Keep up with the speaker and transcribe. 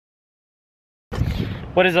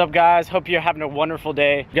What is up, guys? Hope you're having a wonderful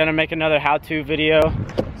day. Gonna make another how-to video.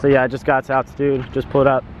 So yeah, I just got to altitude, just pulled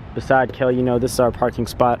up beside Kelly. You know, this is our parking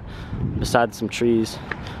spot beside some trees.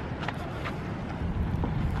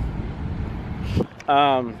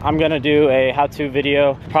 I'm gonna do a how-to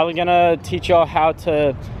video. Probably gonna teach y'all how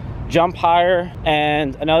to jump higher,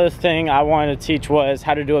 and another thing I wanted to teach was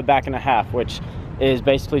how to do a back and a half, which is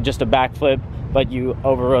basically just a backflip, but you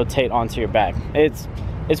over rotate onto your back.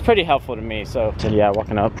 It's pretty helpful to me. So yeah,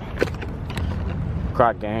 walking up,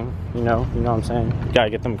 Croc gang, you know what I'm saying? You gotta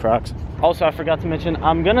get them Crocs. Also, I forgot to mention,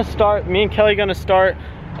 me and Kelly gonna start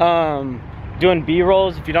doing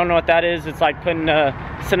B-rolls. If you don't know what that is, it's like putting a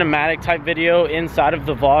cinematic type video inside of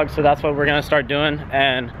the vlog. So that's what we're gonna start doing,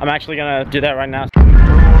 and I'm actually gonna do that right now.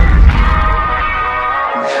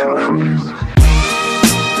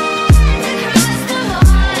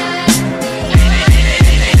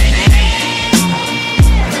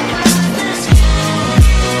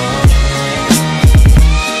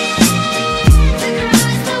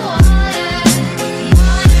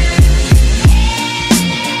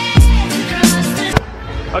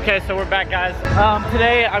 Okay, so we're back, guys.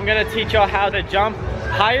 Today I'm gonna teach y'all how to jump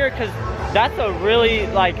higher, because that's a really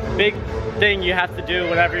big thing you have to do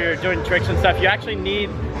whenever you're doing tricks and stuff. You actually need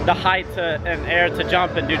the height and air to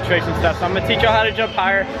jump and do tricks and stuff. So I'm gonna teach y'all how to jump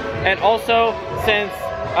higher. And also, since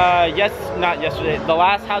the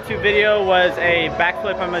last how-to video was a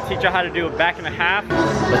backflip, I'm gonna teach y'all how to do a back and a half.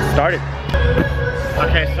 Let's start it.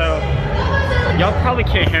 Okay, so y'all probably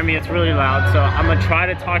can't hear me, it's really loud, so I'm gonna try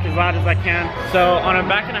to talk as loud as I can. So on a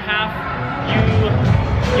back and a half,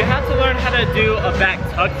 you have to learn how to do a back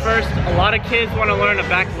tuck first. A lot of kids want to learn a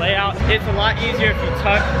back layout. It's a lot easier if you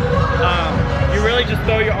tuck. You really just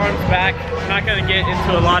throw your arms back. I'm not gonna get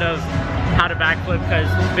into a lot of how to backflip, because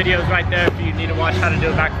video's right there if you need to watch how to do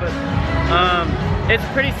a backflip. It's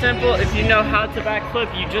pretty simple. If you know how to backflip,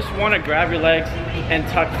 you just want to grab your legs and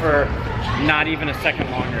tuck for not even a second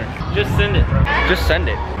longer. Just send it, bro. Just send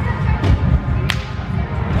it.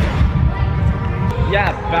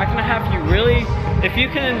 Yeah, back and a half, if you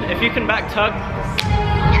can back tuck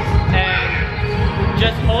and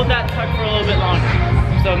just hold that tuck for a little bit longer.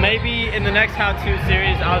 So maybe in the next how-to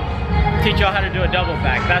series, I'll teach y'all how to do a double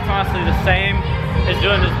back. That's honestly the same as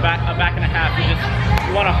doing a back and a half.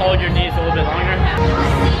 You want to hold your knees a little bit longer.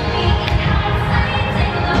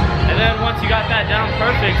 And then once you got that down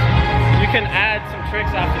perfect, you can add some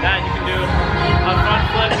tricks after that. You can do a front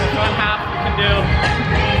flip, a front half. You can do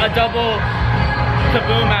a double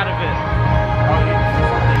kaboom out of it.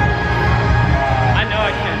 I know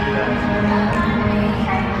I can't do that.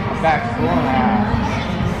 Back 4.5.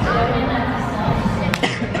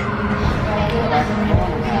 Back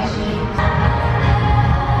 4.5.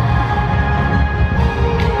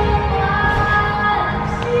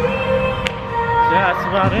 Yeah, that's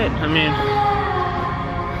about it. I mean,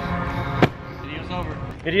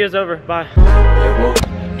 video's over. Bye.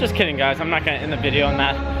 Just kidding, guys. I'm not gonna end the video on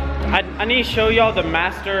that. I need to show y'all the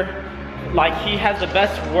master. He has the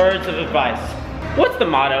best words of advice. What's the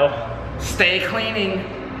motto? Stay cleaning.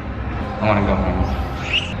 I wanna go home.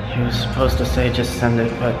 He was supposed to say just send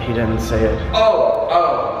it, but he didn't say it.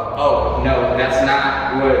 Oh, no, that's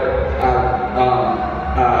not what,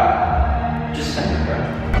 just send it,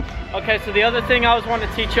 bro. Okay, so the other thing I was wanting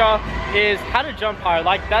to teach y'all is how to jump higher.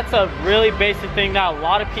 That's a really basic thing that a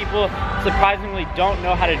lot of people surprisingly don't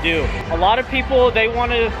know how to do. A lot of people, they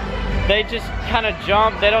just kind of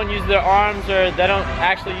jump, they don't use their arms, or they don't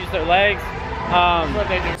actually use their legs.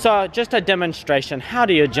 So just a demonstration. How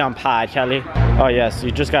do you jump high, Kelly? Oh yes,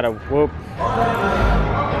 you just gotta whoop.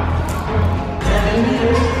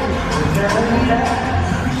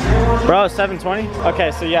 Bro, 720?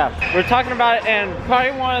 Okay, so yeah, we're talking about it, and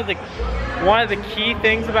probably one of the key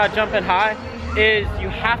things about jumping high is you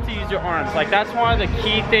have to use your arms. That's one of the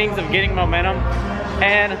key things of getting momentum,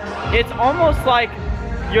 and it's almost like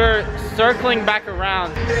you're circling back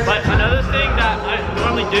around. But another thing that I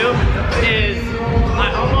normally do is I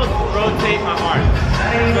almost rotate my arms.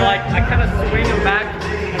 So I kind of swing them back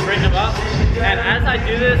and bring them up. And as I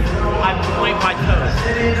do this, I point my toes.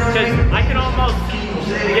 Because I can almost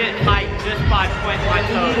get height just by pointing my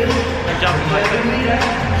toes and jumping my toes.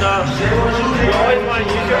 So you always want to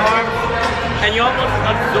use your arms, and you almost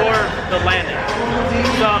absorb the landing.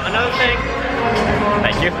 So another thing,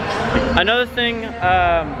 thank you. Another thing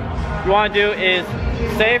you want to do is,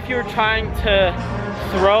 say if you're trying to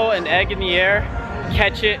throw an egg in the air,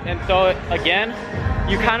 catch it and throw it again,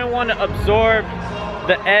 you kind of want to absorb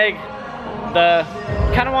the egg,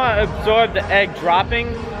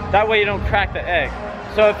 dropping. That way you don't crack the egg.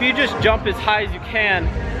 So if you just jump as high as you can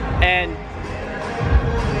and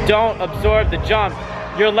don't absorb the jump,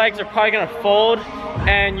 your legs are probably gonna fold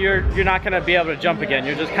and you're not gonna be able to jump again.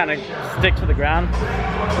 You're just kind of stick to the ground.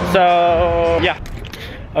 So yeah.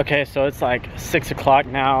 Okay, so it's like 6 o'clock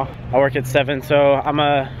now. I work at 7, so I'm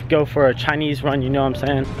gonna go for a Chinese run, you know what I'm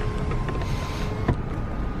saying?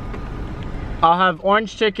 I'll have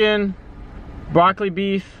orange chicken, broccoli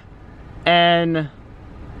beef, and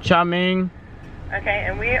chow mein. Okay,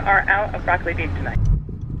 and we are out of broccoli beef tonight.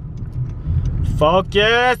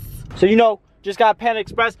 Focus! So you know, just got Panda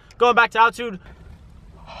Express, going back to altitude.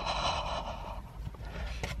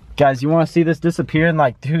 Guys, you wanna see this disappear in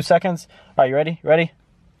like 2 seconds? All right, you ready? Ready?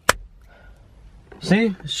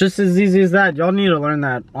 See, it's just as easy as that. Y'all need to learn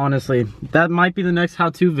that, honestly. That might be the next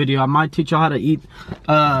how-to video. I might teach y'all how to eat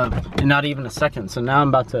in not even a second. So now I'm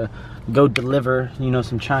about to go deliver, you know,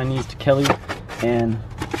 some Chinese to Kelly and,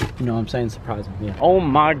 you know what I'm saying, surprise him. Yeah. Oh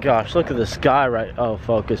my gosh, look at the sky right. Oh,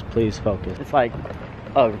 focus, please focus. It's like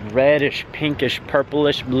a reddish, pinkish,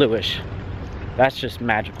 purplish, bluish. That's just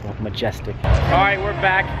magical, majestic. All right, we're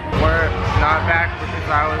back. We're not back because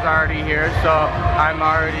I was already here, so I'm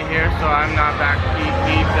already here, so I'm not back.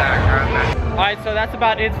 Be back. All right, so that's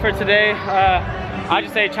about it for today. I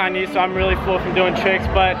just ate Chinese, so I'm really full from doing tricks,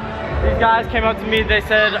 but these guys came up to me, they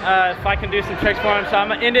said if I can do some tricks for them, so I'm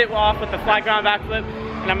gonna end it off with the flat ground backflip,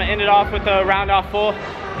 and I'm gonna end it off with a round off full.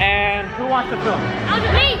 And who wants to film?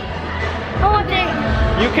 Me!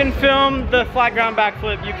 You can film the flat ground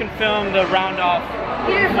backflip, you can film the round off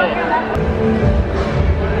full.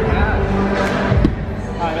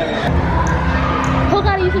 Hold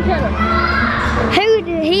on, you can film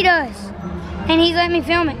it. He does. And he's let me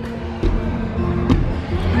film it.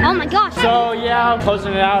 Oh my gosh. So yeah, I'm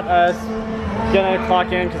closing it out. Gonna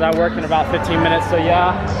clock in because I work in about 15 minutes, so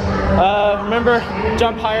yeah. Remember,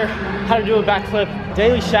 jump higher, how to do a backflip.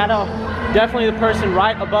 Daily Shadow, definitely the person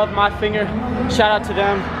right above my finger. Shout out to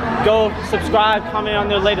them. Go subscribe, comment on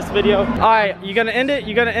their latest video. All right, you gonna end it?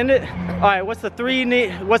 You gonna end it? All right, what's the three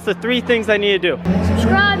things I need to do?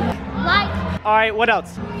 Subscribe, like. All right, what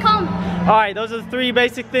else? Comment. All right, those are the 3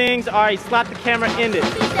 basic things. All right, slap the camera, end it.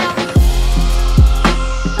 Peace out.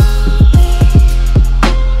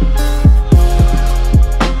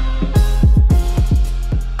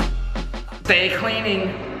 Stay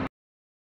cleaning.